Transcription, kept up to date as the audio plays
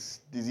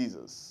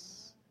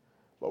diseases.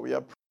 But we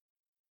are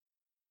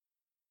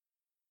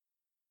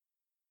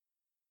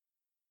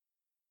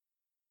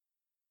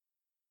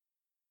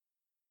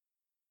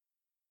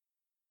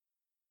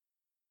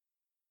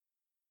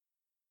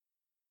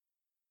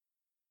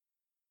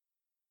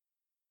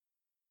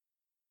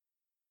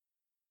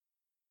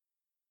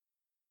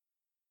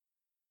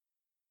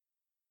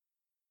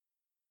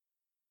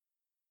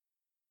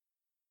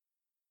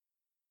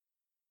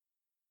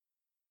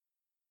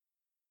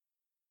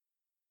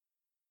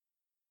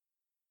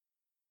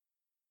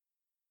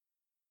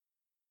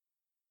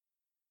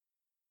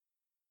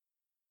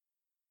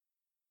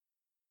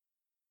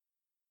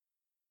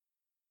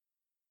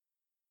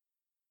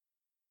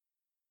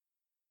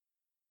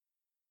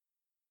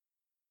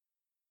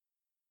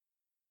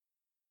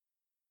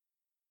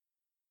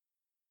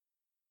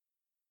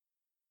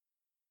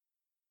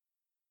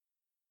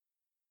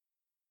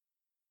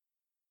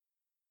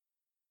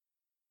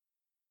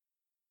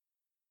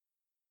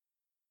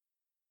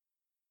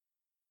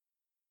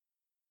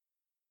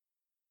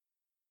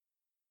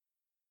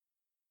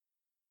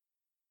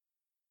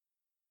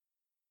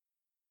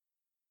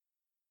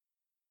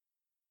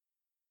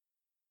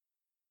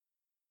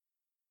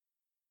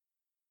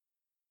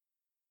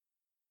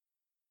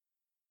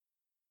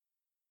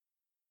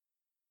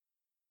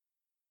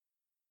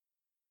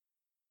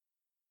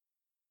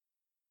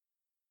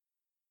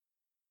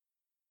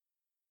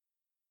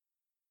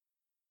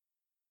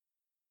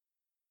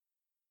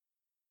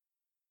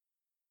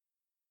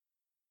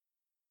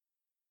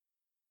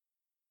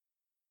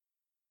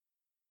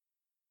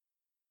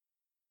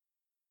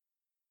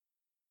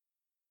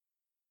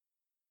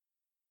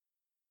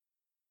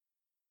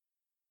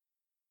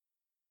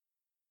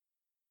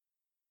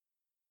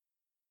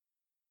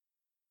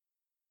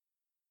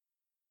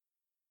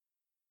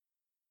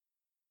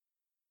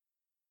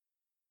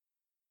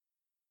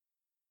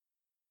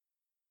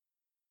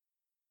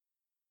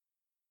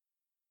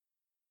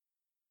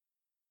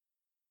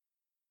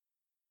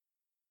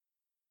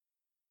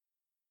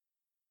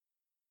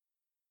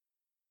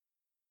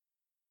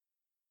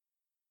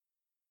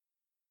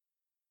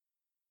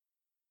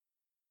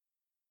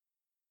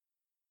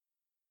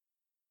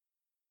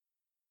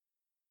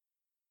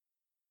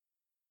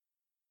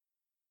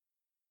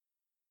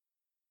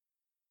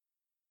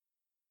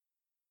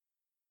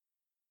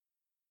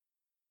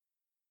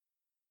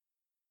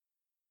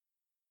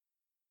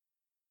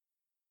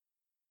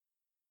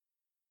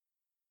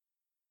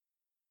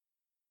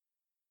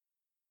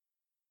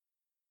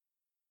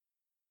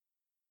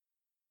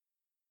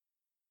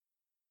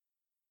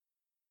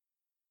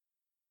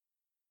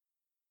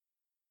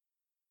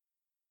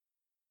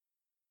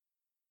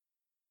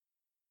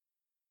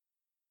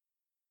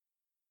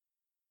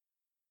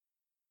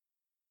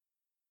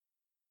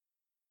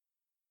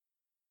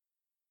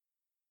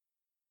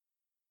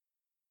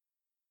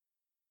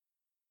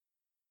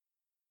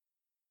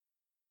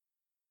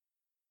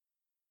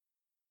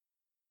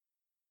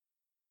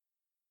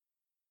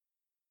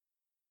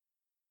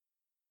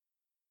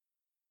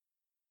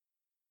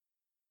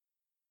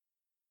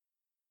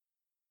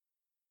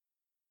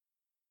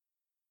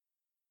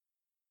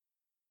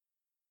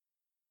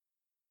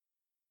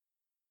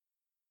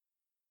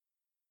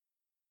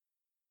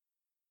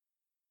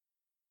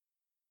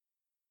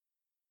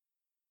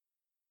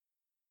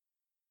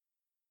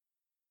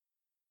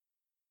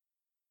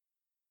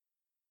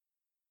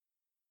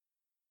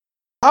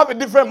have a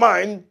different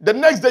mind, the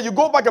next day you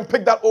go back and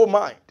pick that old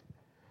mind.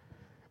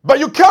 But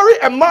you carry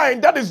a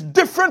mind that is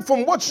different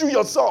from what you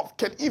yourself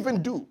can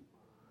even do.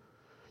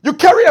 You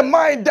carry a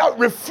mind that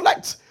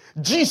reflects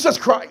Jesus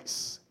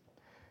Christ.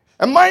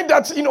 A mind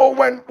that,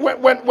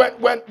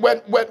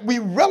 when we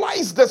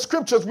realize the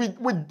scriptures,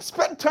 we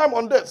spend time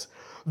on this,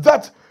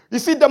 that, you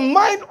see, the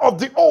mind of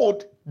the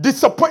old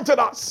disappointed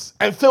us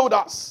and failed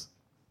us.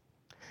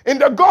 In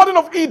the Garden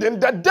of Eden,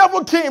 the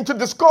devil came to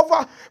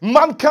discover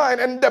mankind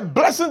and the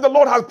blessings the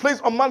Lord has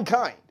placed on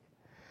mankind.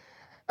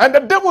 And the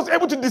devil was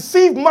able to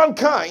deceive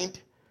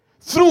mankind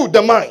through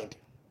the mind.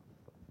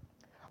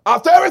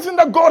 After everything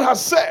that God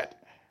has said,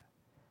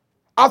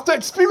 after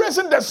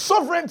experiencing the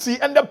sovereignty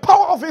and the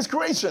power of his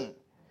creation,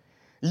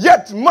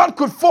 yet man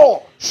could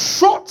fall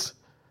short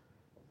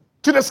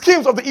to the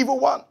schemes of the evil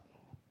one.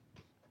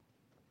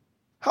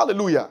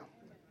 Hallelujah.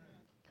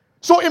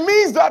 So it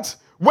means that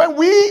when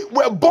we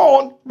were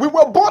born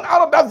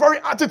out of that very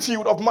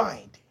attitude of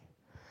mind.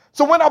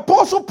 So when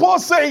Apostle Paul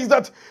says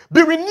that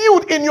be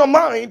renewed in your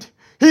mind,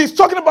 he's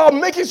talking about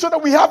making sure that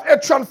we have a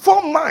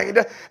transformed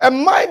mind, a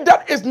mind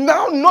that is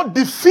now not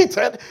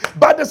defeated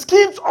by the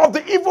schemes of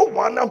the evil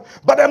one,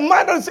 but a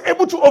mind that is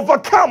able to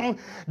overcome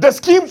the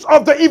schemes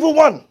of the evil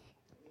one.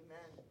 Amen.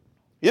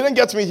 You didn't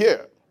get me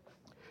here.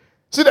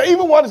 See, the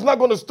evil one is not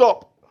going to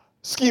stop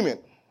scheming.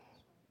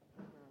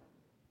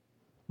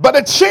 But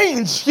the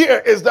change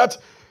here is that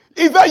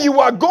either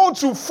you are going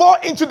to fall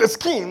into the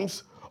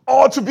schemes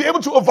or to be able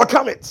to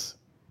overcome it.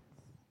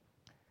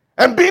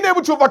 And being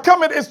able to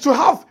overcome it is to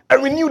have a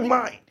renewed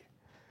mind.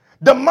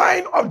 The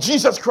mind of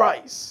Jesus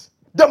Christ.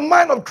 The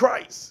mind of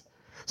Christ.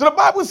 So the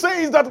Bible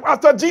says that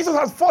after Jesus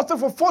has fasted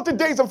for 40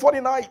 days and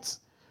 40 nights,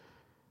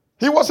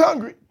 he was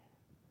hungry.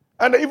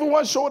 And the evil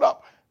one showed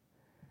up.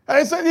 And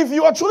he said, if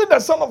you are truly the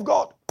Son of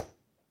God,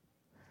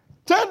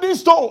 turn these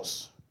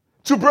stones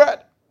to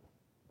bread.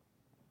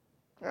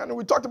 And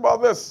we talked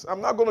about this.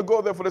 I'm not going to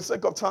go there for the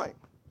sake of time.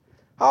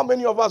 How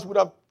many of us would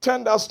have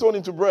turned that stone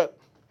into bread?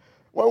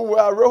 When we were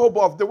at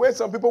Rehoboth, the way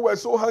some people were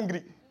so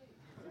hungry,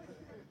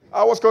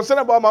 I was concerned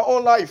about my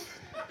own life.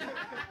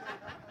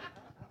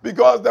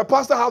 Because the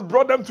pastor has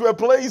brought them to a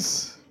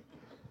place,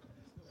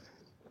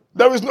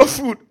 there is no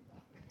food.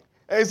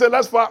 And he said,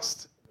 let's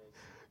fast.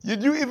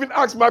 Did you even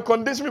ask my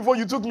condition before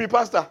you took me,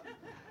 pastor?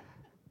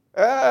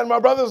 And my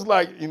brother's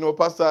like,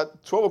 pastor,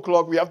 12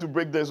 o'clock, we have to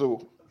break this.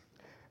 And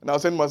I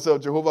was saying to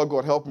myself, Jehovah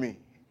God, help me.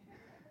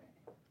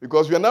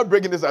 Because we are not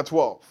breaking this at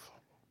 12.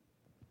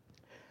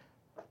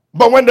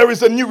 But when there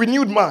is a new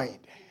renewed mind,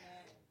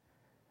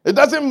 it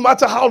doesn't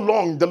matter how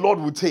long the Lord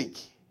will take.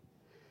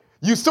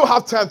 You still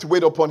have time to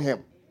wait upon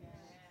him.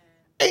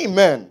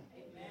 Amen.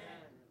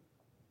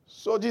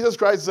 So Jesus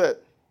Christ said,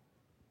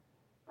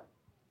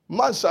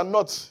 man shall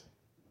not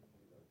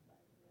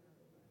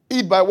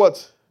eat by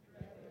what?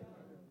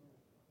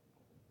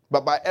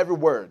 But by every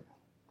word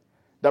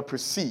that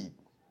proceeds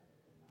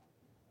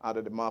out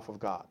of the mouth of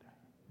God.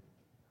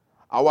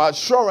 Our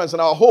assurance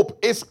and our hope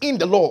is in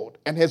the Lord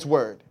and his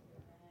word.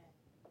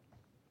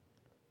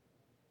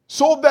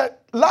 So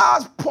that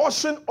last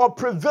portion of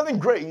Prevailing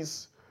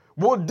Grace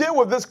will deal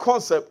with this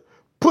concept,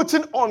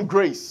 putting on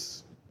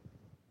grace.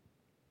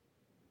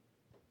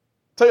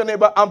 Tell your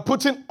neighbor, I'm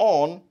putting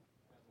on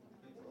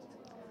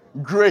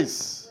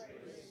grace.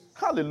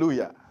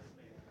 Hallelujah.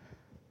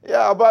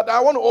 Yeah, but I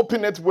want to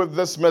open it with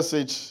this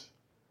message,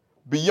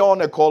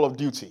 beyond a call of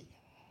duty.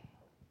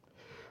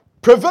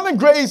 Prevailing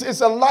grace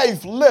is a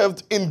life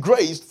lived in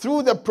grace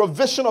through the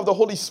provision of the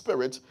Holy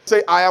Spirit.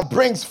 Say, I am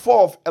brings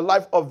forth a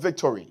life of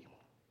victory.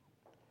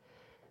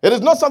 It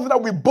is not something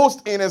that we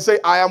boast in and say,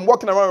 I am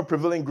walking around with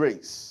prevailing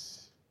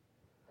grace.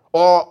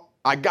 Or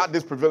I got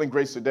this prevailing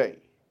grace today.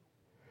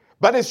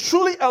 But it's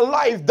truly a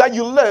life that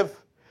you live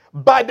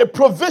by the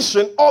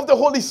provision of the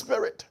Holy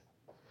Spirit.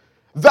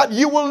 That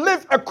you will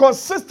live a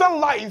consistent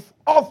life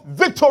of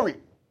victory.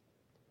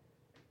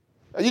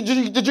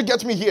 Did you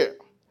get me here?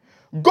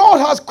 God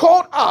has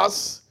called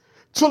us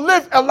to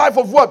live a life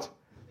of what?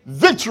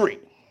 Victory.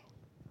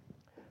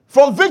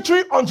 From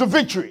victory unto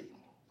victory.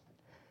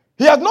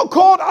 He has not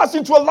called us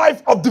into a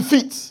life of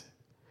defeat,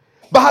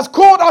 but has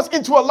called us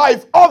into a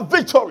life of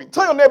victory.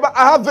 Tell your neighbor,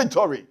 I have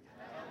victory.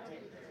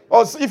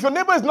 Or if your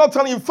neighbor is not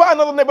telling you,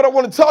 find another neighbor that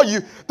want to tell you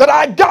that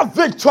I got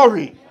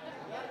victory.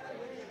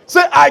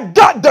 Say, I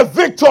got the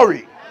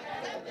victory.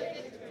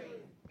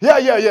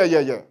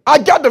 Yeah. I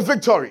got the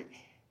victory.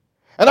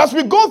 And as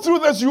we go through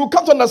this, you will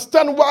come to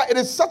understand why it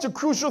is such a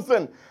crucial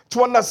thing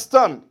to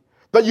understand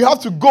that you have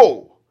to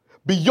go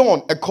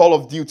beyond a call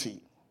of duty.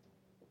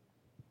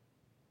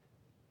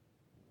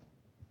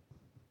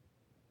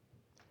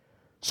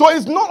 So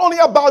it's not only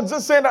about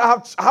just saying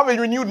that I have a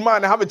renewed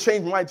mind, I have a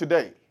changed mind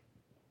today.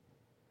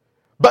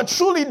 But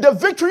truly, the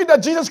victory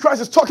that Jesus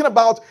Christ is talking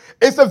about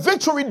is a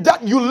victory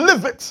that you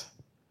live it.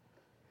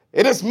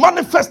 It is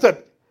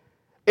manifested.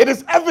 It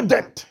is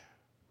evident.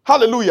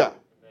 Hallelujah.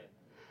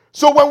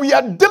 So when we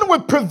are dealing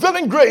with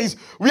prevailing grace,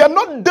 we are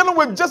not dealing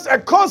with just a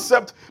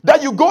concept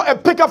that you go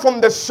and pick up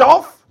from the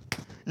shelf,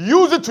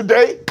 use it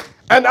today,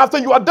 and after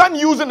you are done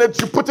using it,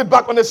 you put it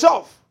back on the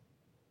shelf.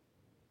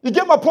 You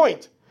get my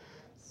point?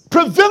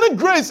 Prevailing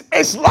grace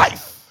is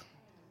life.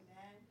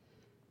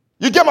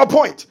 You get my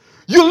point?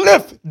 You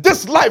live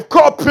this life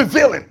called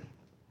prevailing.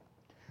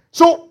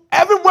 So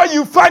everywhere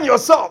you find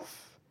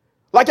yourself,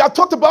 like I've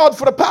talked about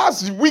for the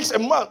past weeks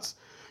and months,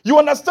 you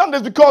understand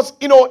this because,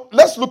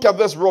 let's look at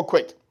this real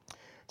quick.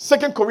 2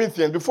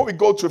 Corinthians, before we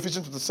go to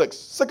Ephesians chapter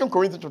 6, 2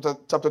 Corinthians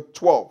chapter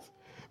 12,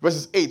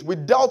 verses 8. We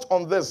dealt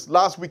on this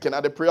last weekend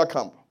at the prayer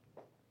camp.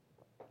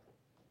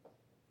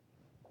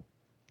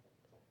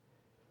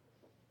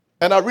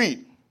 And I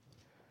read,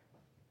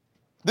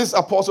 this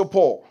Apostle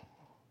Paul,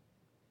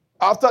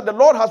 after the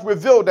Lord has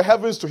revealed the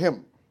heavens to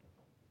him,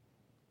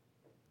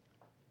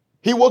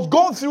 he was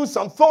going through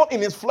some thought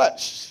in his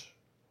flesh.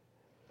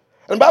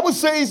 And the Bible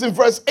says in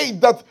verse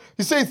 8 that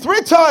he says,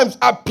 3 times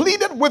I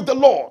pleaded with the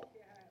Lord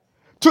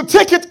to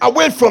take it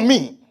away from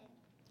me.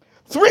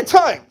 3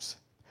 times.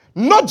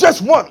 Not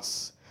just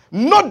once.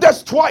 Not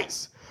just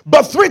twice.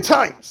 But 3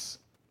 times.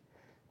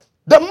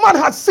 The man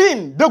had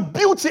seen the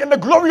beauty and the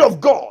glory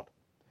of God.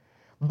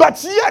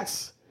 But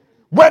yet,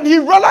 when he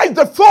realized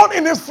the thorn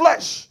in his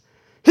flesh,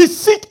 he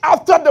seek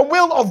after the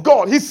will of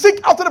God. He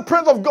seek after the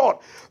presence of God.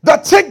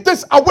 That take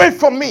this away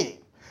from me.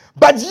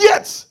 But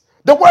yet,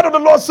 the word of the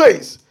Lord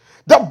says,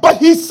 but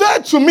he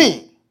said to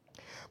me,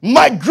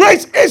 my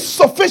grace is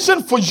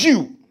sufficient for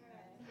you.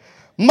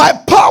 My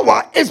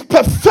power is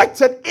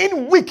perfected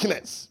in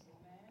weakness.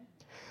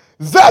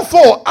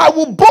 Therefore, I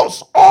will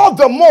boast all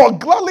the more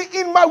gladly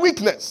in my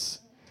weakness.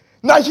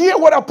 Now hear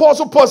what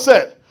Apostle Paul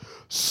said.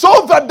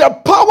 So that the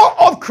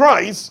power of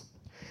Christ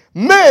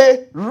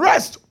may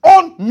rest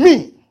on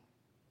me.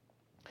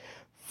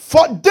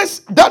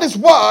 That is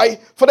why,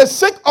 for the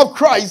sake of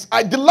Christ,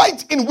 I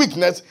delight in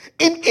weakness,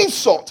 in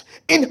insult,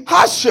 in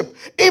hardship,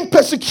 in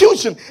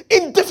persecution,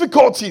 in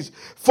difficulties.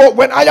 For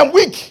when I am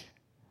weak,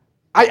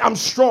 I am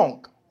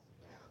strong.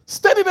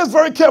 Study this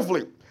very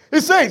carefully.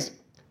 It says,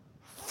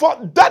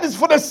 that is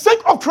for the sake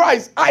of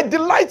Christ, I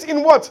delight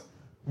in what?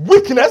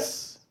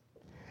 Weakness,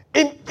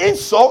 in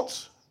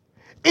insult,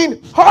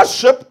 in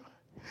hardship,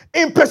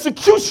 in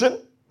persecution,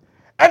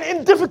 and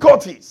in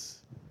difficulties.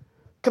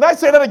 Can I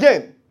say that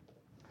again?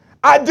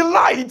 I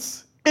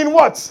delight in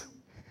what?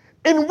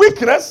 In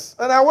weakness,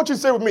 and I want you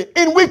to say with me,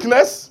 in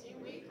weakness,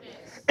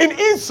 in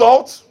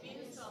insult,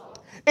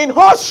 in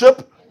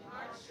hardship,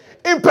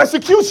 in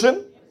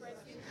persecution,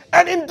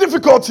 and in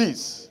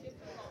difficulties.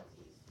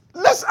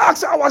 Let's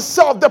ask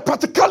ourselves the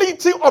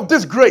practicality of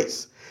this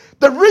grace.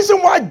 The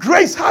reason why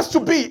grace has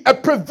to be a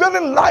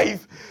prevailing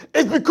life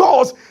is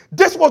because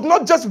this was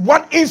not just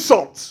one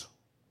insult.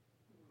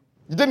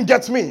 You didn't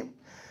get me.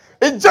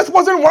 It just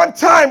wasn't one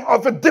time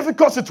of a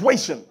difficult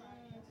situation.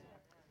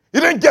 You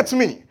didn't get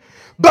me.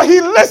 But he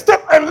listed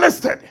and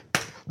listed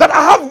that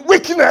I have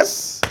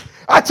weakness.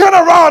 I turn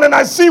around and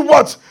I see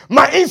what?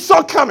 My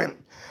insult coming.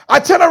 I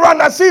turn around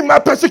and I see my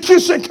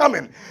persecution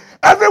coming.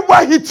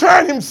 Everywhere he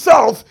turned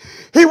himself,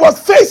 he was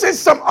facing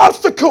some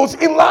obstacles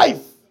in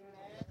life.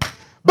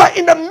 But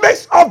in the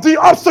midst of the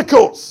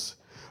obstacles,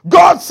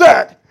 God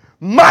said,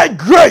 my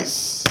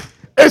grace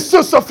is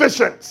so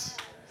sufficient.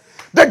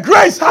 The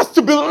grace has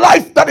to be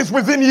life that is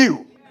within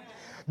you.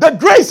 The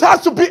grace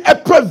has to be a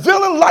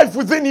prevailing life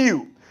within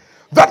you.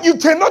 That you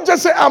cannot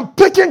just say, I'm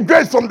picking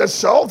grace from the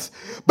shelves,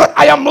 but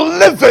I am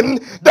living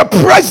the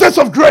presence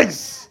of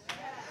grace.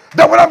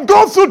 That when I'm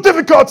going through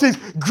difficulties,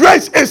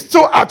 grace is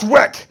still at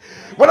work.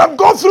 When I'm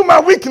going through my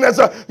weakness,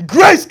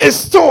 grace is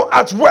still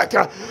at work.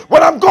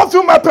 When I'm going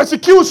through my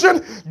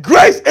persecution,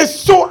 grace is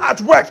still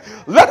at work.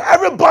 Let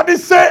everybody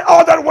say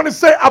all that I want to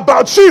say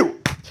about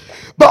you.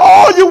 But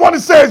all you want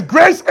to say is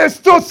grace is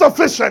still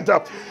sufficient.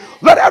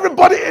 Let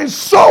everybody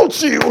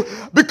insult you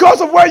because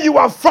of where you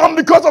are from,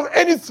 because of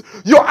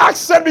your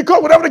accent,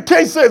 because whatever the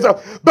case is.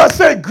 But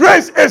say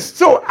grace is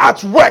still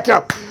at work.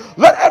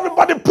 Let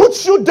everybody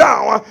put you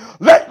down.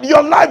 Let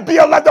your life be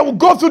a life that will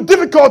go through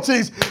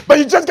difficulties. But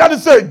you just got to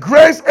say,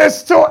 grace is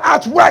still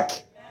at work.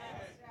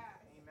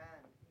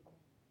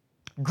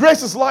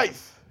 Grace is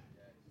life.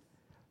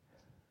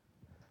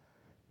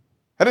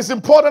 And it's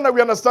important that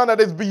we understand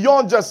that it's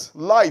beyond just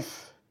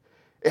life.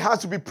 It has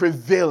to be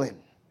prevailing.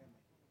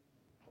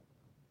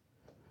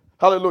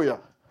 Hallelujah.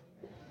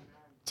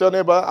 Tell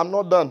neighbor, I'm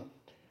not done.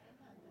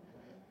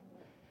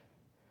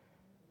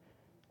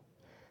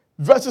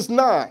 Verses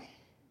 9.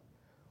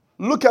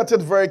 Look at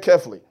it very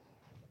carefully.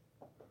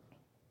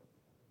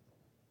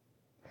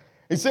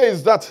 He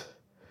says that,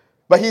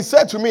 but he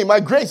said to me, my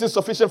grace is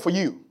sufficient for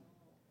you.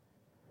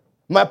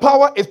 My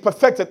power is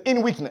perfected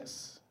in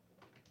weakness.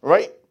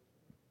 Right?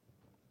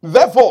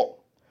 Therefore,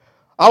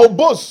 I will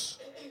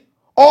boast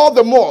all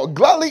the more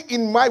gladly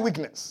in my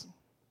weakness.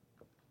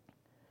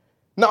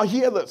 Now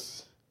hear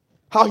this,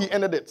 how he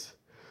ended it.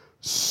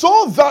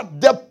 So that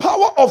the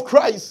power of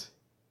Christ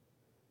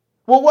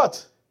will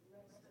what?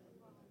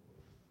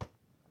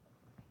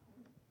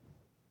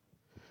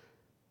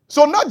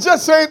 So not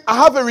just saying I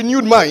have a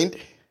renewed mind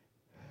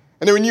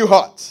and a renewed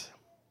heart,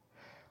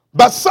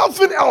 but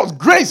something else.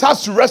 Grace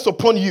has to rest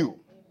upon you.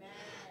 Amen.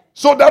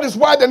 So that is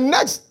why the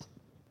next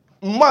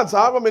months,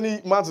 however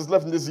many months is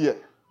left in this year,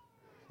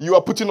 you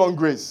are putting on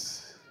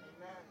grace.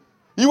 Amen.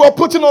 You are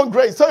putting on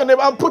grace. Tell your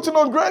neighbor, I'm putting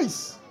on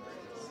grace.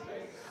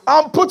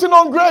 I'm putting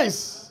on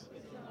grace.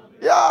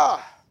 Yeah.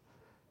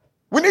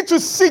 We need to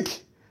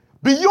seek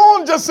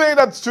beyond just saying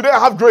that today I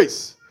have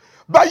grace.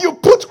 But you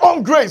put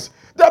on grace.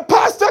 The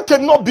pastor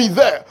cannot be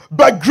there,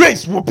 but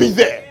grace will be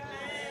there.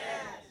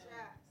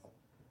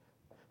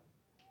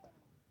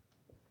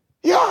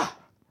 Yeah.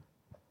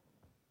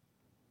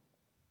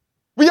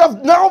 We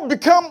have now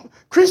become,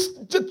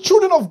 the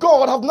children of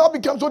God have now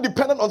become so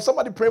dependent on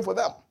somebody praying for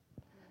them.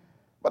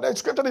 But the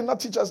scripture did not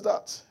teach us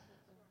that.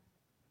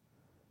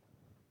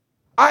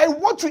 I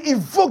want to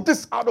evoke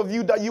this out of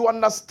you, that you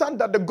understand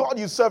that the God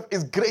you serve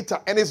is greater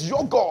and is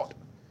your God.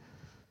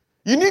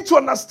 You need to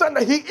understand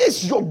that he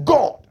is your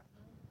God.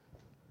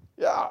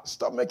 Yeah,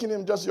 stop making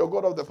him just your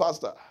God of the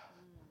pastor.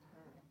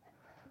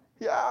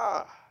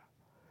 Yeah.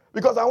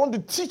 Because I want to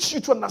teach you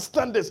to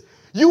understand this.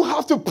 You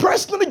have to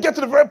personally get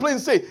to the very place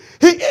and say,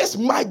 he is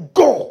my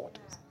God.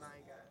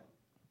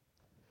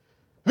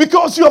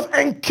 Because you have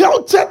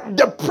encountered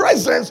the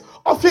presence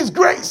of his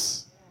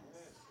grace.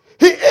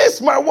 He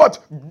is my what?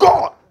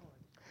 God.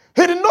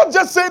 He did not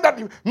just say that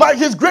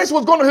his grace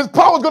was his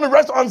power was going to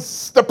rest on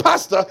the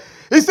pastor.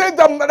 He said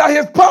that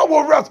his power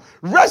will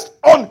rest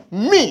on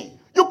me.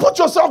 You put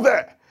yourself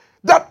there.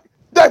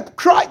 That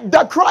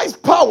Christ's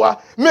power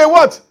may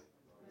what?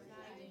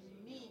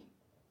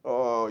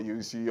 Oh,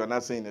 you see, you're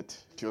not saying it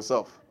to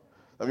yourself.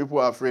 Some people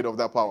are afraid of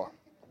that power.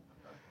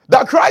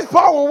 That Christ's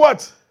power will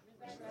what?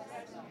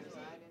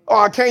 Oh,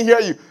 I can't hear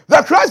you.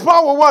 That Christ's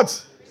power will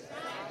what?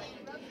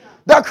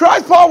 That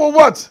Christ's power will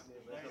what?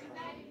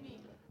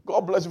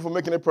 God bless you for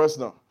making it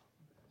personal.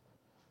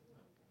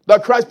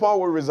 that Christ's power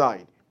will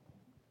reside.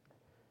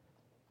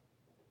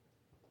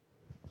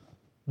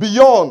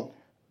 Beyond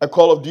a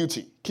call of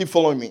duty. Keep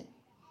following me.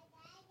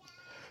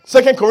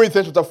 2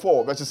 Corinthians chapter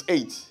 4, verses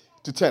 8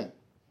 to 10.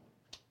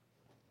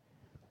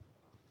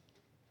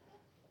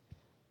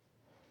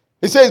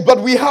 It says, but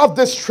we have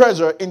this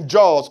treasure in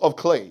jars of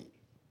clay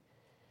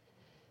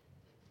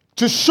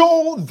to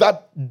show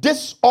that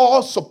this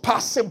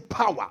all-surpassing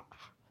power,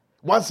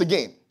 once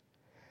again,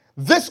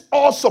 this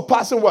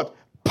all-surpassing what?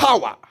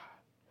 Power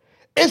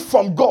is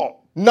from God,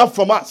 not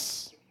from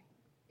us.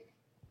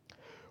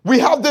 We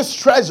have this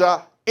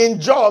treasure in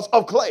jars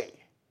of clay.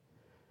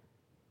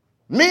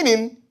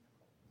 Meaning,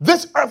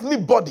 this earthly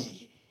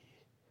body,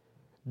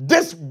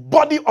 this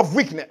body of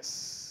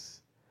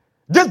weakness,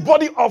 this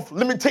body of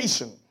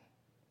limitation,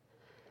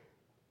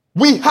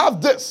 we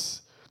have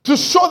this to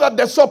show that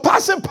the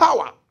surpassing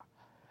power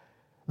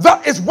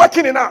that is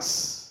working in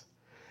us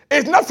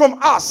is not from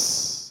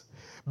us,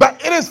 but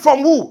it is from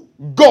who?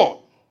 God.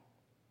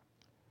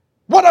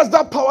 What does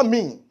that power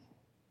mean?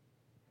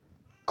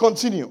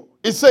 Continue.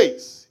 It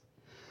says,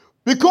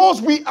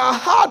 because we are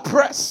hard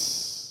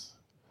pressed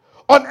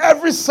on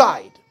every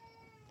side,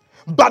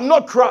 but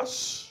not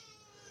crushed,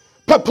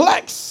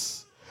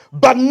 perplexed,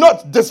 but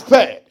not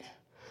despaired,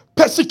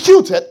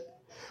 persecuted,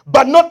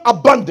 but not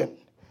abandoned,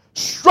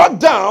 struck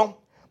down,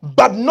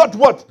 but not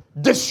what?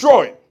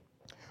 Destroyed.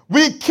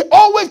 We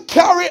always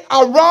carry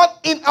around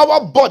in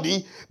our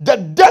body the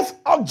death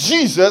of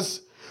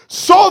Jesus,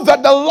 so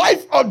that the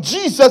life of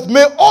Jesus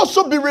may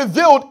also be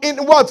revealed in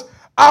what?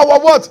 Our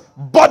what?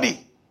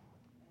 Body.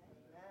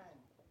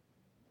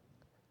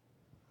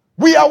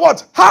 We are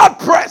what? Hard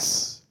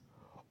pressed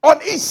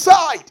on each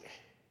side.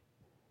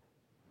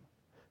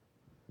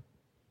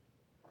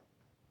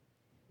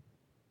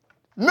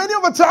 Many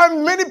of the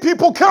time, many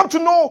people come to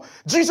know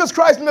Jesus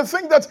Christ and they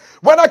think that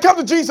when I come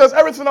to Jesus,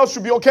 everything else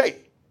should be okay.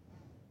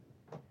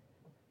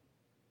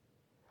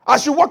 I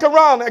should walk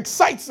around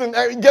excited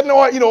and get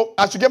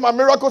I should get my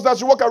miracles, I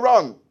should walk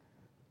around.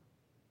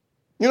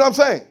 You know what I'm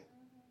saying?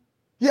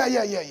 Yeah.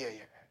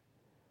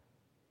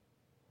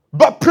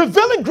 But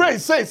prevailing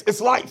grace says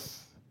it's life.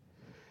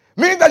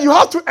 Meaning that you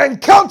have to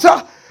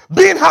encounter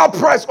being hard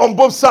pressed on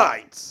both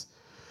sides.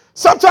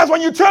 Sometimes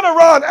when you turn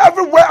around,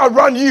 everywhere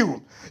around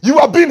you, you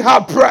are being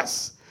hard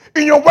pressed.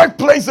 In your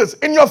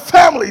workplaces, in your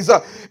families,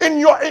 in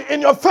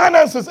your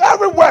finances,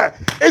 everywhere,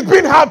 it's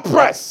being hard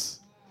pressed.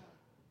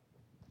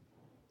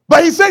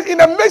 But he says, in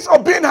the midst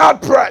of being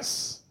hard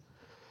pressed,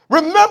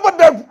 remember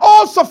the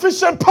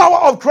all-sufficient power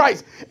of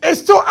Christ is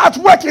still at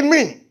work in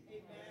me.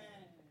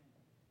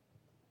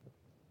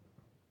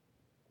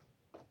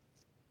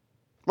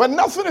 When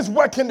nothing is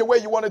working the way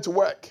you want it to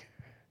work.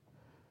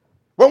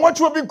 When what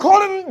you have been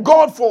calling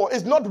God for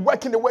is not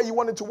working the way you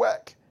want it to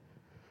work.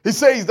 He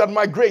says that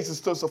my grace is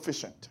still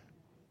sufficient.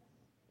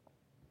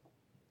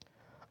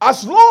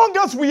 As long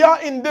as we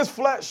are in this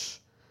flesh,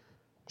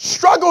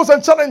 struggles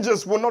and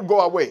challenges will not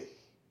go away.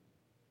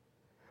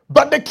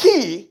 But the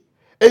key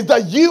is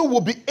that you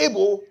will be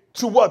able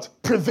to what?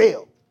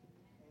 Prevail.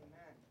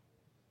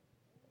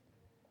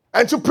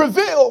 And to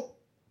prevail,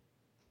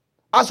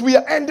 as we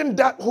are ending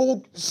that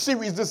whole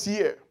series this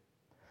year,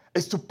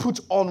 is to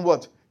put on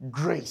what?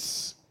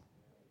 Grace.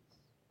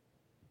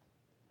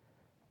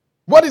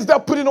 What is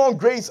that putting on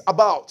grace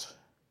about?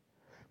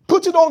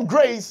 Putting on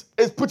grace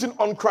is putting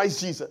on Christ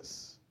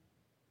Jesus.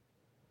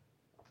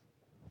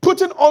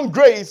 Putting on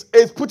grace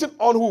is putting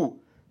on who?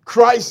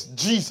 Christ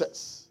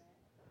Jesus.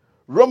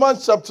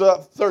 Romans chapter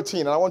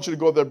 13, and I want you to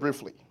go there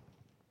briefly.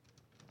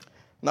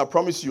 And I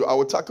promise you, I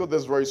will tackle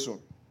this very soon.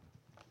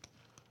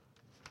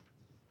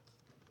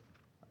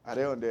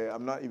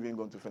 I'm not even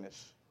going to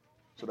finish.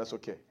 So that's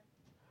okay.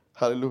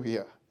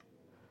 Hallelujah.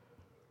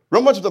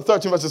 Romans chapter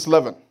 13, verses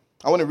 11.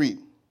 I want to read.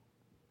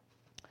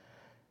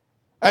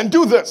 And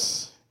do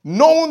this,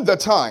 knowing the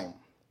time,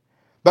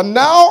 but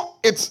now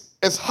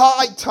it's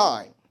high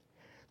time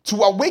to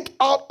awake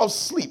out of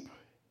sleep.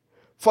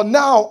 For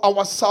now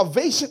our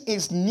salvation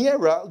is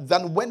nearer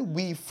than when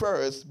we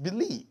first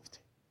believed.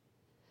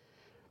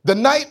 The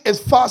night is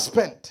far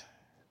spent.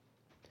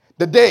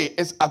 The day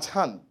is at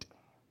hand.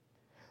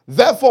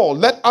 Therefore,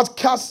 let us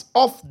cast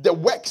off the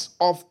works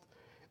of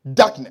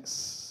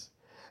darkness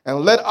and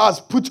let us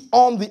put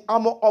on the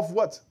armor of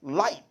what?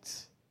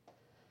 Light.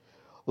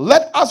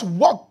 Let us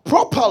walk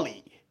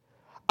properly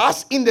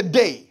as in the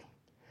day,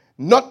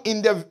 not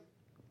in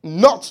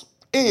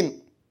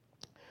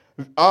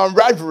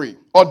rivalry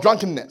or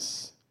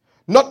drunkenness,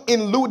 not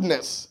in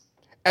lewdness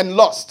and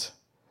lust,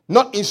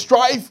 not in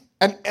strife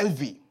and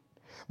envy,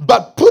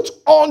 but put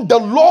on the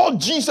Lord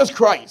Jesus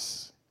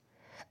Christ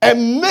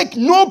and make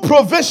no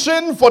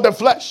provision for the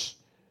flesh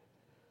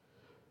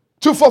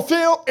to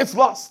fulfill its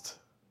lust.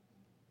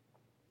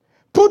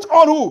 Put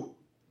on who?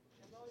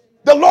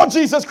 The Lord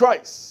Jesus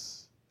Christ.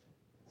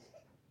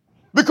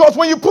 Because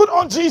when you put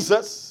on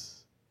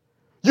Jesus,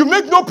 you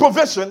make no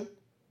provision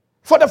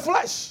for the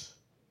flesh.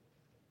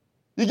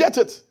 You get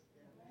it?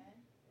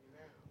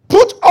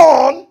 Put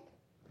on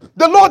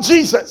the Lord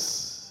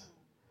Jesus.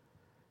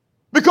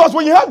 Because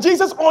when you have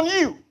Jesus on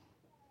you,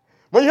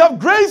 When you have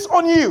grace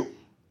on you,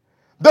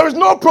 there is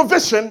no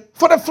provision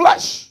for the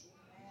flesh.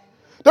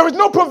 There is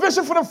no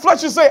provision for the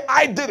flesh to say,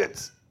 I did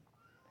it.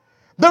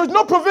 There is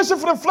no provision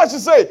for the flesh to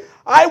say,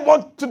 I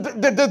want to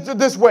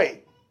this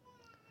way.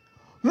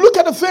 Look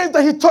at the things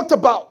that he talked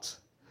about.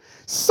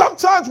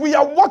 Sometimes we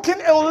are walking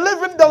and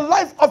living the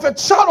life of a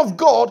child of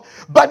God,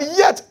 but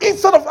yet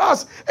inside of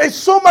us is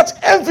so much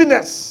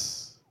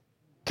enviness.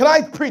 Can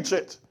I preach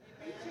it?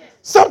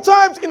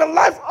 Sometimes in the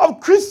life of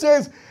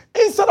Christians,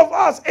 inside of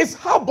us is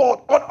harbored,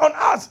 on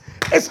us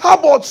is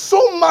harbored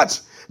so much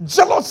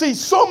jealousy,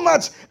 so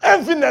much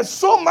enviness,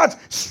 so much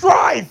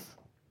strife.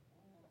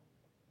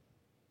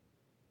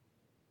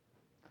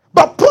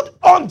 But put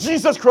on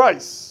Jesus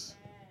Christ.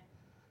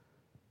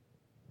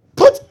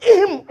 Put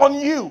him on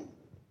you.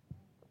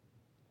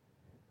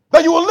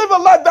 That you will live a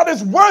life that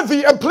is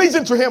worthy and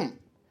pleasing to him.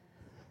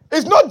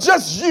 It's not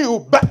just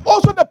you, but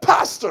also the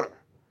pastor.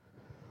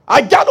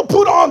 I got to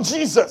put on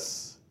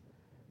Jesus.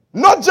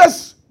 Not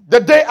just the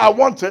day I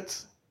want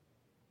it.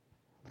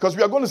 Because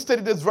we are going to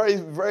study this very,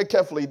 very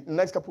carefully in the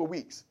next couple of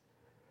weeks.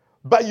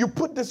 But you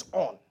put this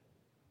on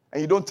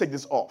and you don't take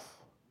this off.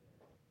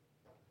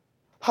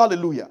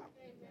 Hallelujah.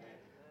 Amen.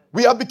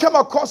 We have become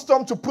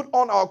accustomed to put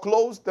on our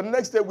clothes. The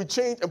next day we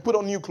change and put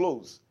on new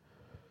clothes.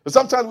 But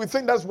sometimes we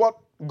think that's what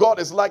God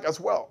is like as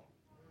well.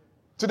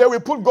 Today we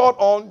put God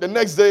on. The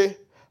next day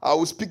I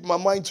will speak my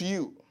mind to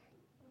you.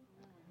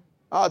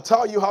 I'll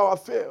tell you how I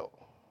feel.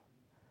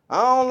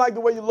 I don't like the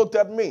way you looked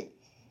at me.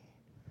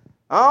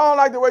 I don't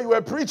like the way you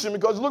were preaching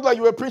because it looked like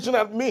you were preaching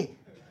at me.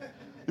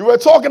 You were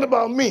talking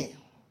about me.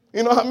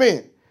 You know what I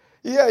mean?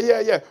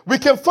 Yeah. We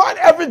can find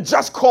every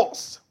just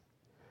cause.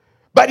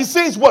 But he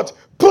says what?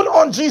 Put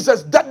on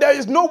Jesus, that there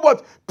is no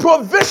what?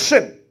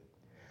 Provision.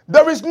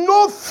 There is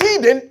no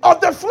feeding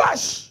of the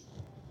flesh.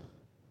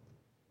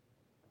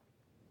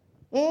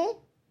 I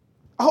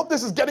hope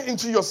this is getting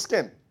into your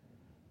skin.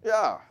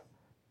 Yeah.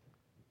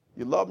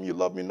 You love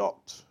me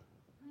not.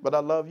 But I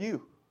love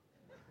you.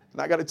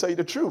 And I got to tell you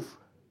the truth.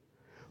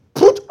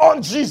 Put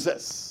on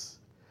Jesus,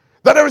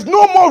 that there is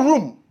no more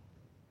room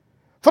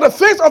for the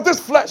things of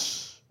this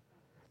flesh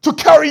to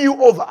carry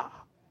you over.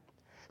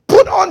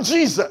 Put on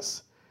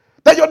Jesus,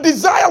 that your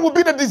desire will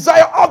be the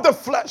desire of the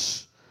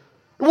flesh.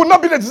 It will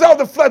not be the desire of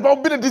the flesh, but it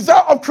will be the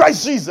desire of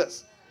Christ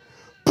Jesus.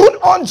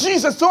 Put on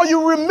Jesus so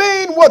you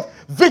remain what?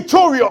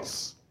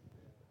 Victorious.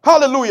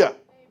 Hallelujah.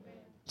 Amen.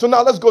 So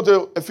now let's go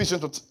to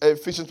Ephesians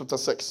chapter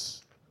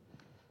 6.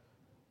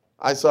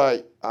 As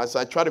I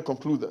try to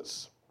conclude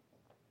this.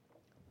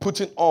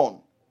 Putting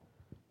on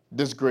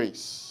this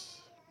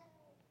grace.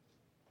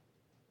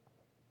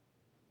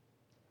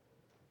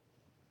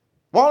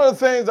 One of the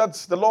things that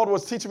the Lord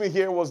was teaching me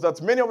here was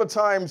that many of the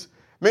times,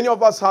 many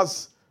of us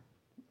has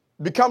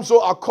become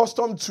so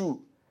accustomed to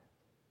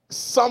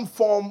some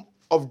form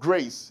of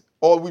grace,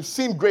 or we've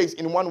seen grace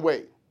in one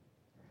way.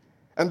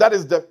 And that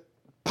is the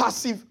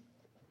passive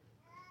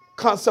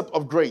concept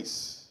of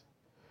grace,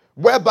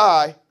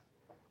 whereby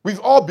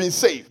we've all been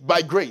saved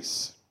by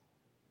grace.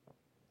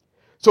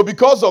 So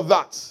because of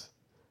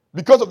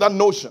that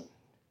notion,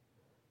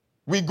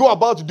 we go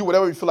about to do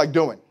whatever we feel like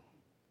doing.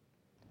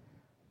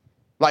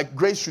 Like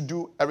grace should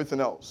do everything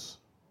else.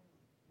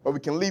 But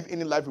we can live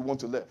any life we want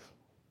to live.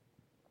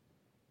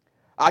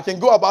 I can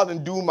go about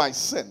and do my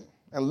sin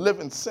and live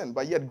in sin,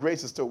 but yet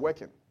grace is still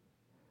working.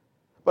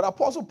 But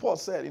Apostle Paul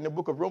said in the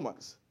book of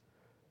Romans,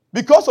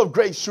 because of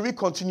grace, should we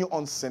continue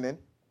on sinning?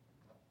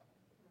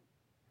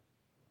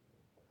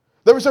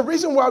 There is a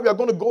reason why we are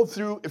going to go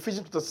through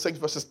Ephesians 6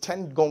 verses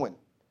 10 going.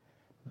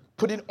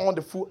 Putting on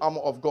the full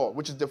armor of God,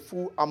 which is the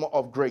full armor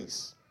of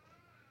grace.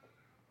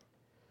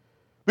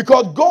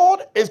 Because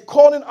God is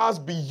calling us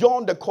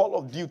beyond the call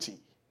of duty.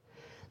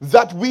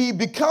 That we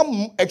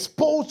become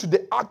exposed to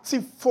the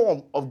active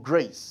form of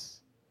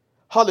grace.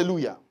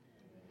 Hallelujah.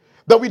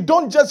 That we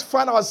don't just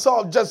find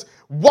ourselves just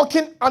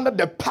walking under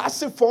the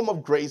passive form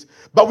of grace,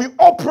 but we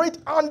operate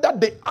under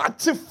the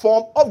active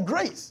form of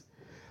grace.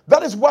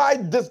 That is why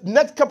this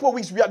next couple of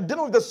weeks we are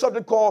dealing with the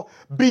subject called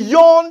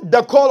beyond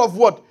the call of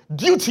what?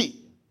 Duty.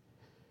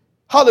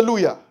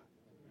 Hallelujah.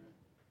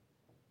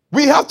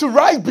 We have to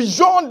rise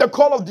beyond the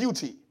call of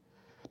duty.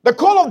 The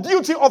call of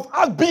duty of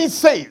us being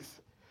saved.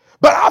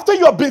 But after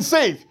you have been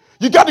saved,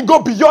 you got to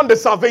go beyond the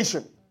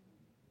salvation.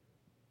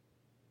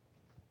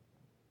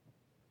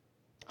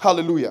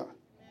 Hallelujah.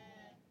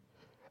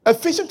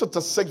 Ephesians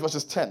chapter 6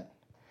 verses 10.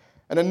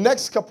 And the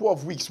next couple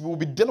of weeks we will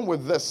be dealing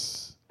with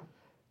this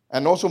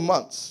and also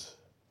months.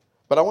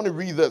 But I want to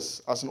read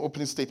this as an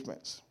opening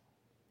statement.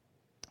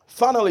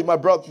 Finally, my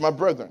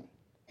brethren,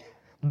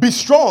 be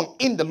strong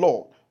in the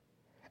Lord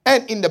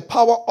and in the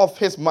power of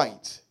his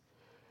might.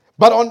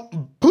 But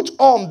put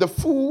on the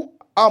full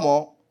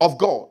armor of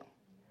God,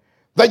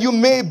 that you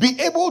may be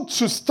able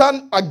to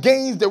stand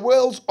against the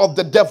wiles of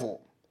the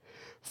devil.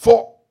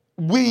 For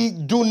we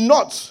do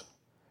not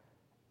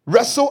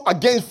wrestle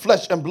against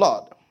flesh and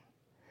blood,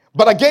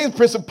 but against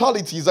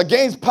principalities,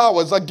 against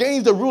powers,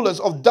 against the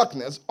rulers of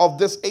darkness of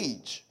this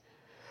age,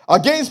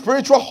 against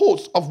spiritual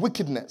hosts of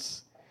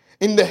wickedness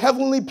in the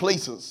heavenly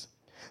places.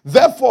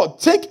 Therefore,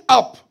 take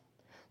up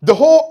the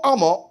whole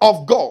armor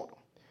of God,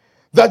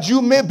 that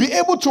you may be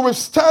able to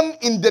withstand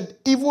in the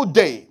evil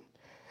day,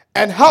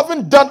 and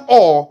having done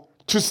all,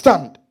 to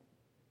stand.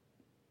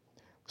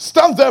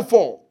 Stand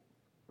therefore,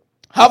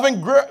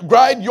 having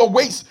girded your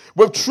waist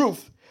with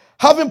truth,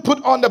 having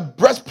put on the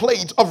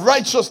breastplate of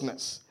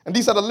righteousness. And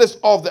these are the list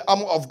of the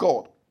armor of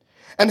God.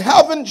 And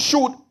having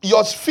shod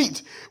your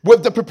feet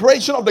with the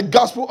preparation of the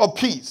gospel of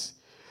peace.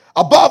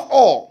 Above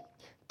all,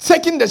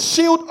 taking the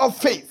shield of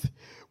faith,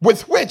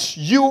 with which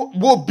you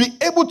will be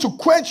able to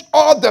quench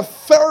all the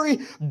fiery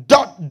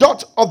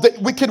dart of the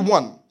wicked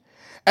one.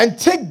 And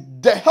take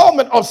the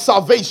helmet of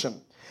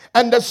salvation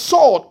and the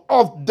sword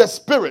of the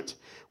Spirit,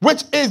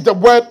 which is the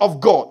word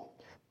of God.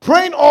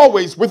 Praying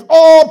always with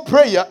all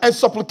prayer and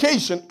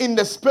supplication in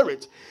the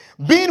Spirit,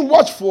 being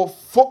watchful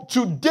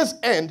to this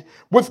end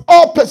with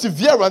all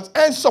perseverance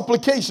and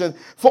supplication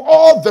for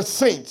all the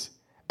saints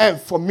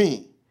and for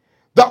me,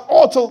 that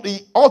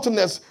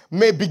alterness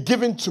may be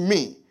given to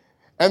me,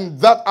 and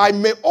that I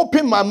may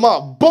open my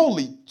mouth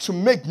boldly to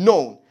make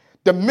known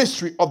the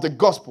mystery of the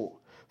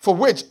gospel, for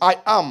which I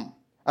am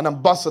an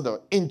ambassador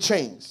in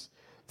chains,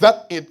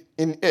 that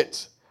in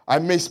it I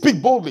may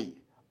speak boldly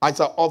as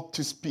I ought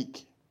to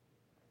speak.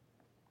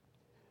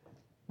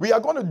 We are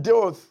going to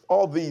deal with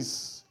all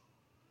these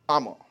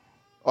armor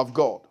of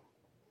God.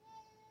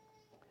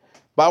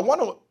 But I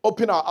want to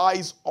open our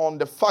eyes on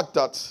the fact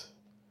that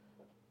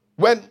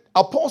when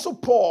Apostle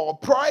Paul,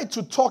 prior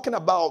to talking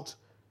about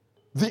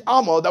the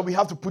armor that we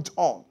have to put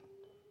on,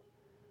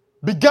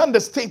 began the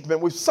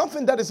statement with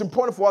something that is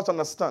important for us to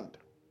understand.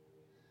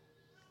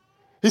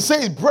 He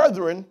says,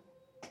 brethren,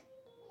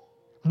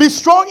 be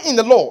strong in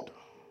the Lord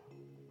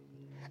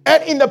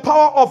and in the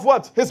power of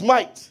what? His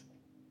might.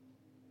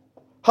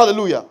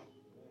 Hallelujah.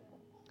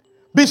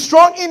 Be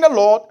strong in the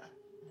Lord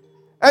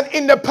and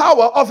in the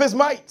power of his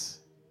might.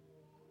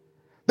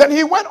 Then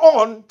he went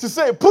on to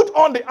say, put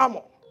on the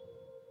armor.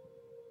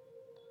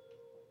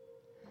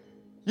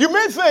 You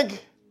may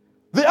think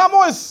the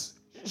armor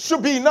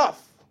should be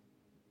enough.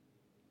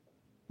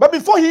 But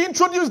before he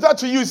introduced that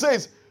to you, he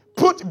says,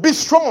 be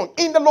strong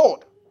in the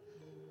Lord.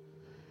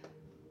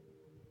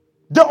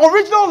 The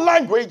original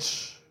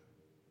language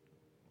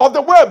of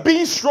the word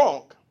being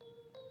strong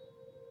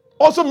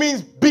also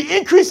means be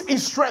increased in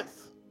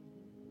strength.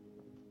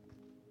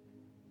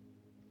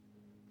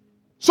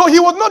 So he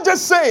was not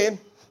just saying,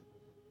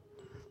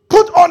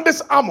 put on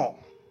this armor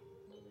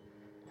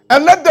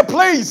and let the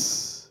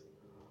place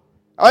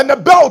and the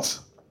belt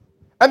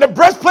and the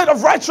breastplate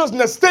of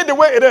righteousness stay the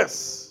way it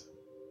is.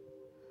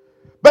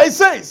 But he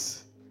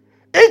says,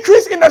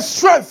 increase in the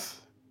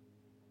strength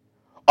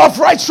of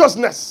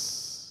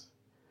righteousness.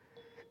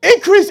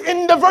 Increase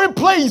in the very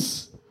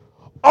place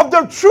of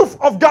the truth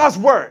of God's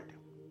word.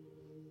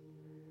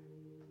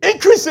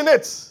 Increase in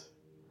it.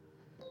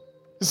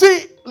 You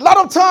see, a lot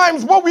of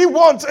times what we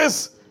want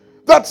is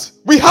that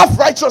we have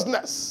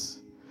righteousness.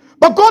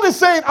 But God is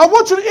saying, I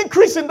want you to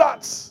increase in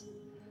that.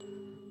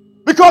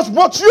 Because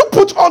what you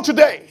put on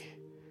today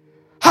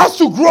has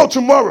to grow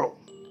tomorrow.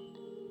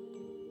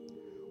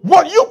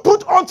 What you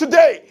put on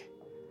today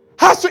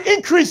has to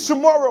increase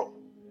tomorrow.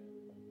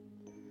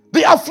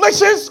 The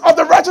afflictions of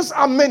the righteous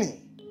are many.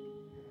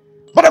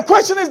 But the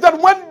question is that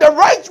when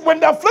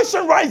the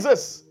affliction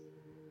rises,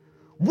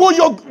 will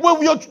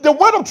the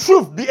word of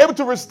truth be able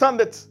to withstand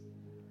it?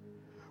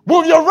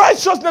 Will your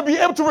righteousness be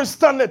able to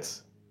withstand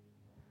it?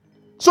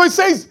 So it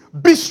says,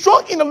 be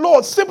strong in the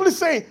Lord, simply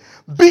saying,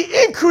 be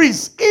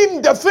increased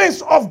in the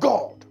things of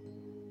God.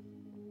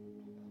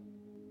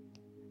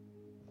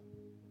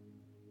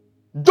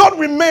 Don't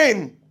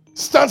remain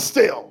stand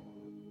still.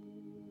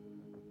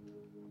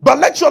 But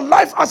let your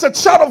life as a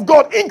child of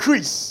God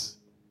increase.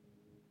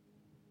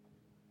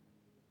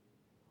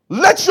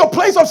 Let your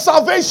place of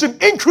salvation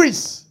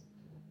increase.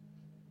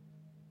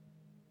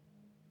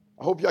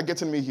 I hope you are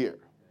getting me here.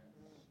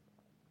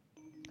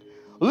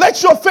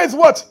 Let your faith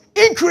what?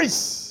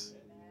 Increase.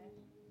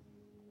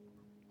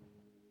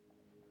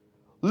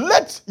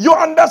 Let your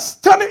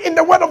understanding in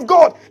the word of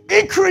God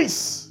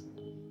increase.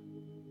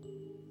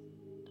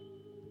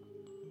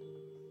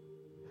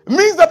 It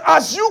means that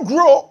as you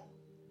grow,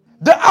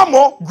 the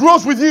armor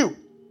grows with you.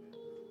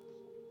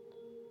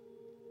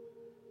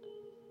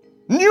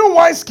 New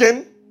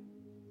wineskin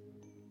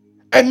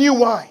and new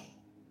wine.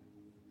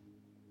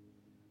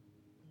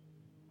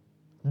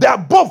 They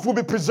both will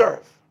be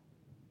preserved.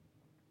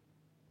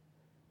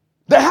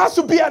 There has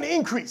to be an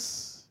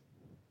increase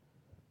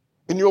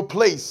in your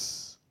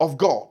place of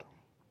God.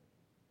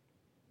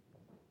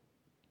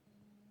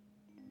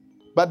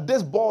 But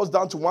this boils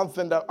down to one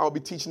thing that I'll be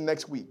teaching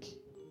next week.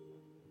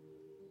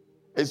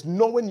 Is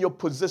knowing your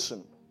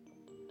position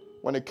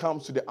when it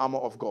comes to the armor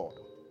of God.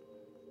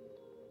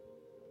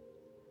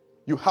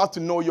 You have to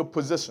know your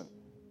position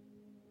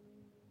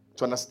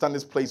to understand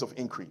this place of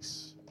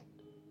increase.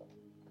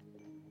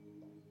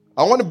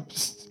 I want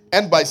to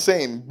end by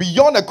saying,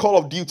 beyond a call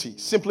of duty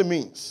simply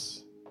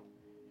means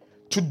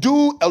to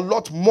do a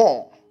lot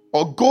more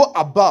or go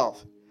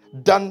above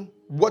than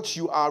what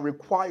you are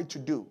required to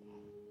do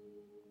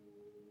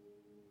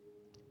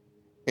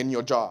in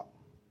your job.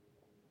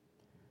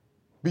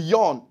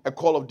 beyond a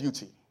call of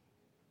duty.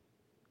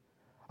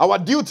 Our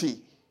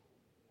duty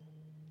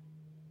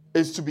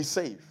is to be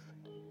saved.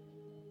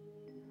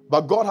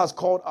 But God has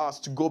called us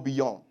to go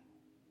beyond.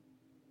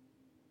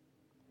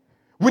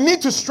 We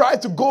need to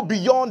strive to go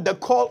beyond the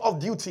call of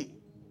duty.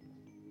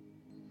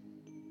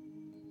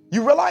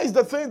 You realize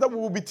the things that we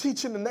will be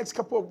teaching the next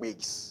couple of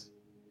weeks.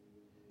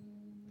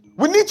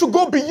 We need to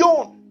go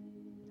beyond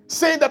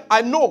saying that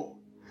I know.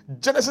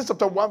 Genesis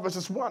chapter 1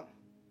 verses 1.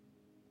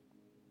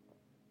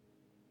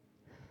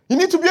 You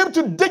need to be able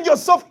to dig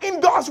yourself in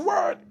God's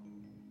word.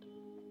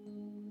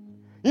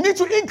 You need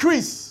to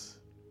increase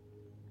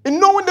in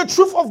knowing the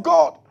truth of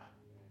God.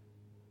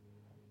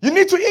 You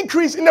need to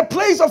increase in the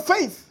place of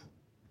faith.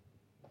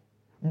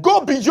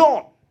 Go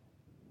beyond.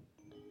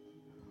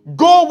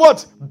 Go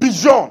what?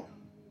 Beyond.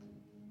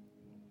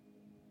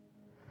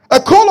 A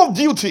call of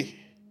duty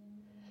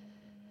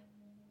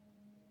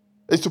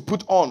is to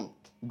put on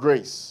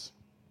grace.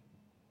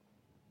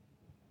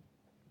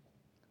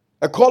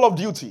 A call of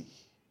duty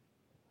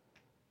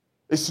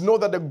is to know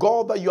that the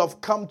God that you have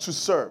come to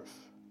serve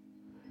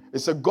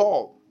is a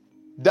God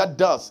that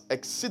does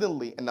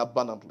exceedingly and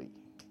abundantly.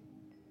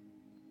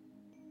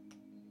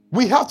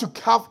 We have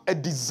to have a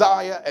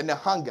desire and a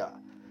hunger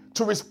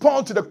to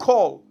respond to the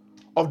call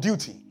of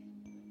duty.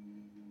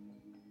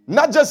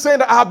 Not just saying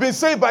that I have been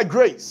saved by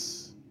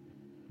grace,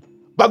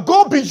 but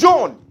go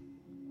beyond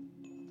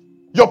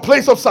your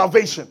place of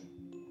salvation.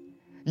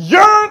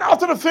 Yearn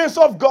after the things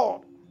of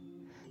God.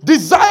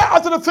 Desire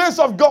after the things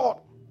of God.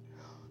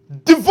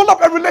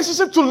 Develop a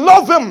relationship to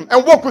love Him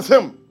and walk with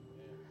Him.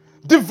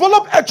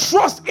 Develop a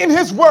trust in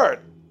His word.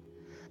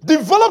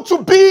 Develop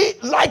to be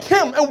like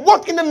Him and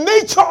walk in the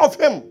nature of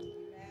Him.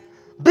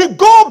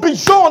 Go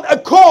beyond a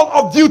call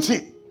of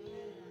duty.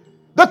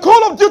 The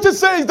call of duty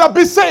says that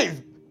be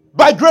saved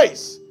by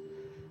grace.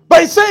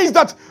 But it says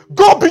that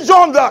go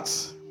beyond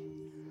that.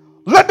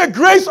 Let the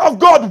grace of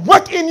God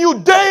work in you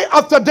day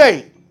after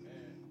day.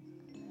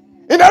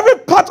 In every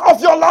part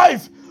of your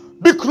life,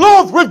 be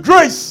clothed with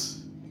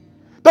grace.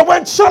 That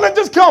when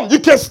challenges come, you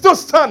can still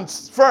stand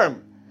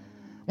firm.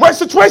 When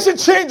situation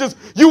changes,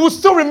 you will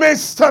still remain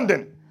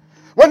standing.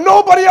 When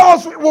nobody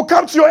else will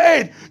come to your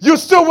aid, you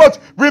still will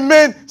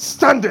remain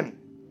standing.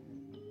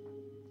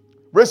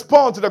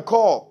 Respond to the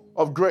call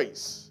of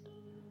grace.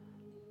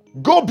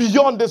 Go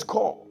beyond this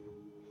call.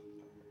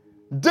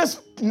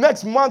 This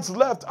next month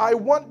left, I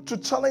want to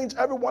challenge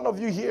every one of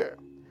you here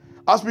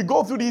as we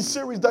go through these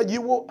series that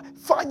you will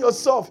find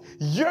yourself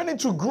yearning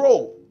to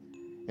grow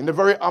in the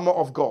very armor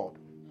of God.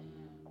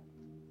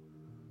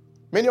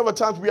 Many of the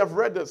times we have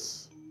read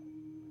this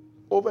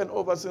over and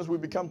over since we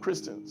become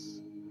Christians.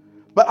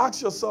 But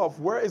ask yourself,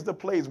 where is the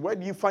place? Where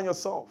do you find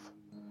yourself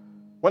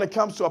when it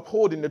comes to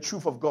upholding the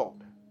truth of God?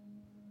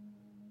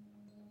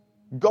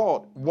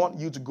 God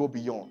wants you to go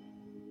beyond.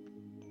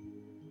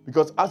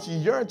 Because as you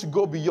yearn to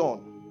go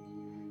beyond,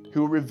 He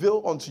will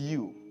reveal unto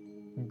you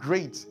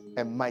great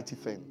and mighty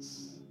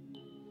things.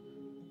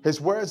 His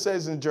word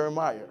says in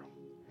Jeremiah,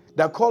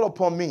 that call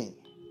upon me,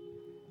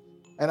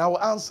 and I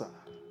will answer.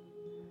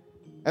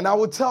 And I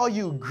will tell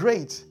you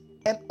great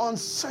and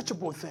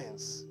unsearchable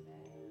things.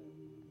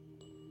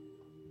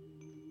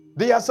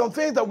 There are some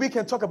things that we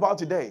can talk about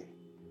today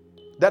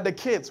that the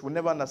kids will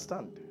never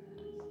understand.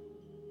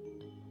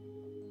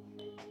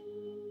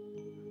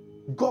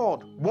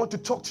 God wants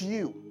to talk to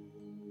you,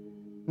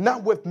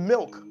 not with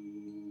milk,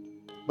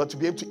 but to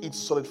be able to eat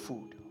solid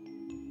food.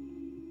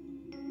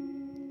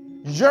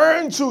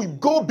 Yearn to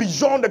go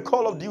beyond the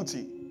call of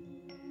duty.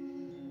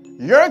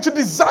 Yearn to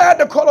desire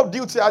the call of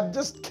duty. I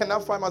just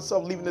cannot find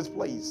myself leaving this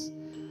place.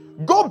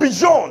 Go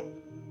beyond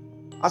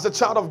as a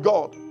child of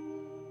God.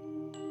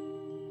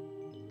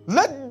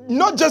 Let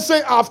not just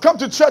say, I've come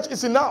to church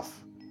is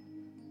enough.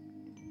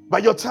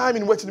 But your time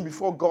in waiting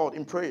before God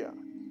in prayer.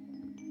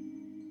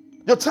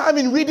 Your time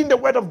in reading the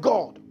word of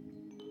God.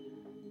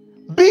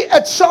 Be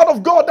a child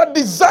of God that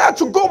desire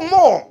to go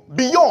more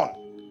beyond.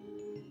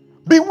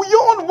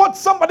 Beyond what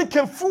somebody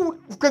can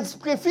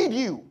feed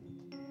you.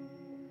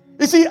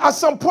 You see, at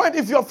some point,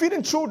 if you're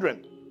feeding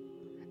children,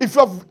 if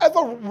you've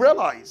ever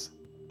realized,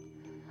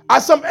 at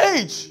some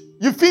age,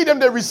 you feed them,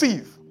 they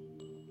receive.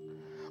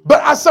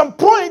 But at some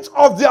point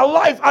of their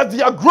life, as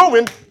they are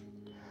growing,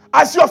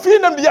 as you are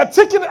feeding them, they are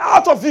taking it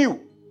out of you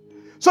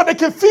so they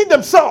can feed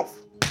themselves.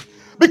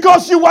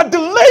 Because you are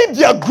delaying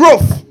their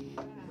growth.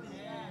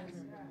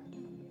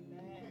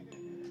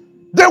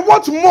 They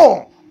want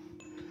more.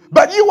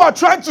 But you are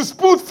trying to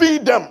spoon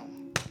feed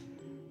them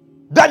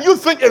that you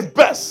think is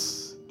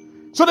best.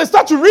 So they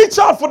start to reach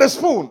out for the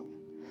spoon.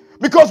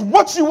 Because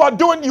what you are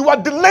doing, you are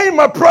delaying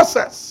my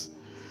process.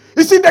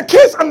 You see, the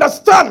kids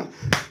understand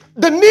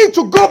the need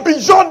to go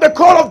beyond the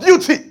call of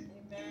duty.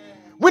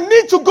 We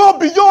need to go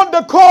beyond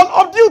the call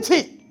of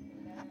duty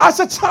as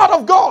a child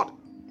of God.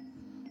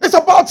 It's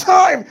about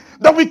time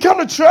that we come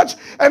to church,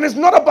 and it's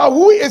not about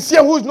who is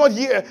here, who is not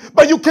here,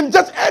 but you can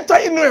just enter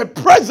into a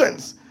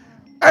presence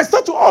and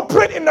start to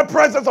operate in the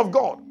presence of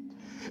God.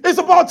 It's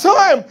about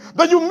time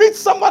that you meet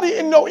somebody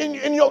in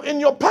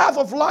your path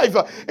of life,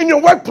 in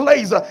your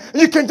workplace, and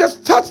you can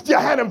just touch their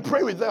hand and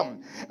pray with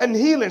them, and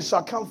healing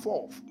shall come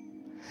forth.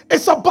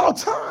 It's about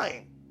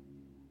time.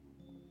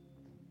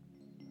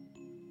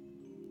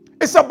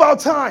 It's about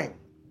time.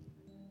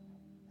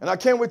 And I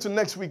can't wait till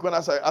next week when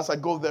as I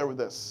go there with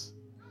this,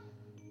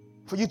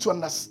 for you to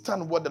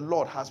understand what the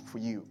Lord has for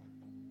you.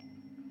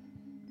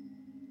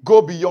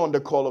 Go beyond the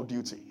call of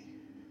duty.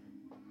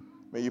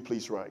 May you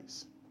please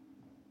rise.